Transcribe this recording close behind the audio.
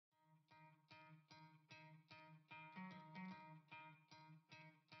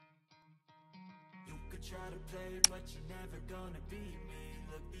could try to play, but you're never gonna beat me.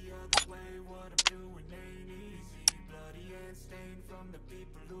 Look the other way, what I'm doing ain't easy. Bloody hands stained from the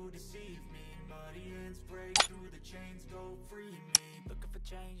people who deceive me. Muddy hands break through the chains, go free me. Looking for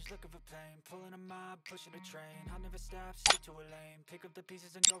change, looking for pain, pulling a mob, pushing a train. I'll never stop, stick to a lane, pick up the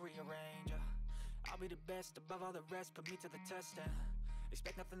pieces and go rearrange. I'll be the best above all the rest, put me to the test and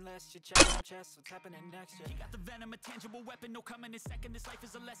expect nothing less. You check my chest, what's happening next? Yeah. He got the venom, a tangible weapon, no coming in second. This life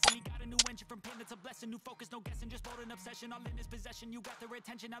is a lesson. He got a new engine from pain, that's a blessing. New focus, no guessing, just bold and obsession. All in his possession, you got their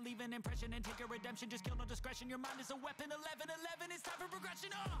attention. I leave an impression and take a redemption. Just kill, no discretion. Your mind is a weapon. 11-11, it's time for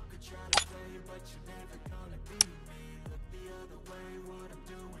progression. Could try to play, but you're never gonna beat me. Look the other way, what I'm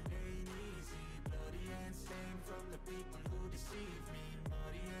doing ain't easy. Bloody hands stained from the people who deceive me.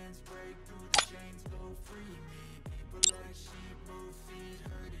 Muddy hands break through the chains, go free me. People like sheep move feet,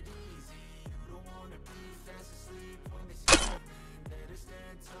 hurt it easy. You don't wanna be fast asleep when they see me. Better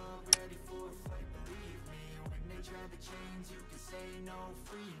stand tall, ready for a fight, believe me. When they try to change, you can say no,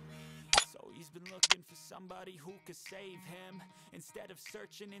 free me. So he's been looking for somebody who could save him, instead of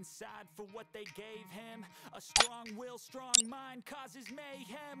searching inside for what they gave him. A strong will, strong mind causes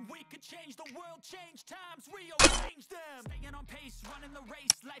mayhem. We could change the world, change times, rearrange them. Staying on pace, running the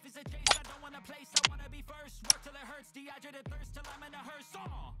race. Life is a chase, I don't want a place, I wanna be first. Work till it hurts, dehydrated thirst till I'm in a hearse.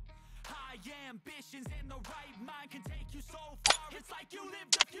 High ambitions in the right mind can take you so far. It's like you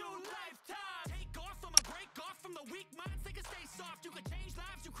lived a few lifetimes. Take off from a break off from the weak minds. They can stay soft, you can change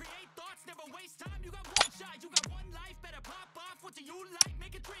lives, you create thoughts, never waste time. You got one shot, you got one life, better pop off. What do you like?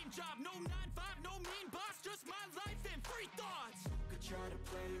 Make a dream job. No 9-5, no mean boss, just my life and free thoughts. You could try to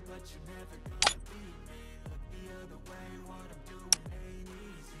play, but you're never gonna beat me. Look the other way, what I'm doing ain't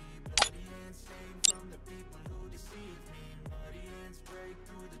easy. Bloody hands stained from the people who deceive me. Muddy hands break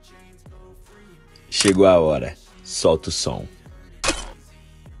through the chains, go free me. Chegou a hora, solta o som.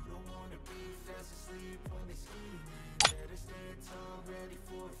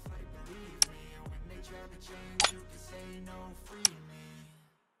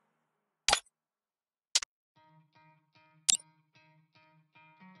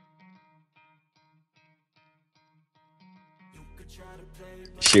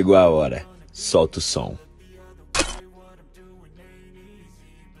 Chegou a hora, solta o som.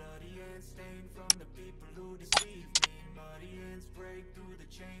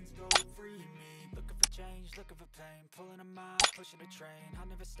 Looking for pain, pulling a mob, pushing a train. I'll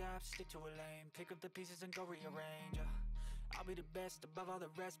never stop, stick to a lane, pick up the pieces and go rearrange. I'll be the best above all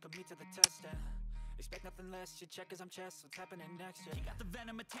the rest, put me to the test and expect nothing less. You check as I'm chess, what's happening next? Yeah. He got the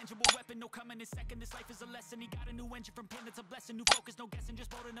venom, a tangible weapon, no coming in second. This life is a lesson. He got a new engine from pain, that's a blessing. New focus, no guessing,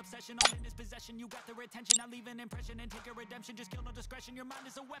 just bold and obsession. All in his possession, you got their attention. I leave an impression and take a redemption. Just kill, no discretion. Your mind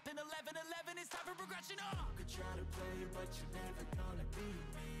is a weapon. 11-11, it's time for progression. You could try to play, but you're never gonna beat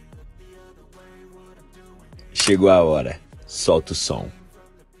me. Look the other way, what I'm doing. Chegou a hora, solta o som.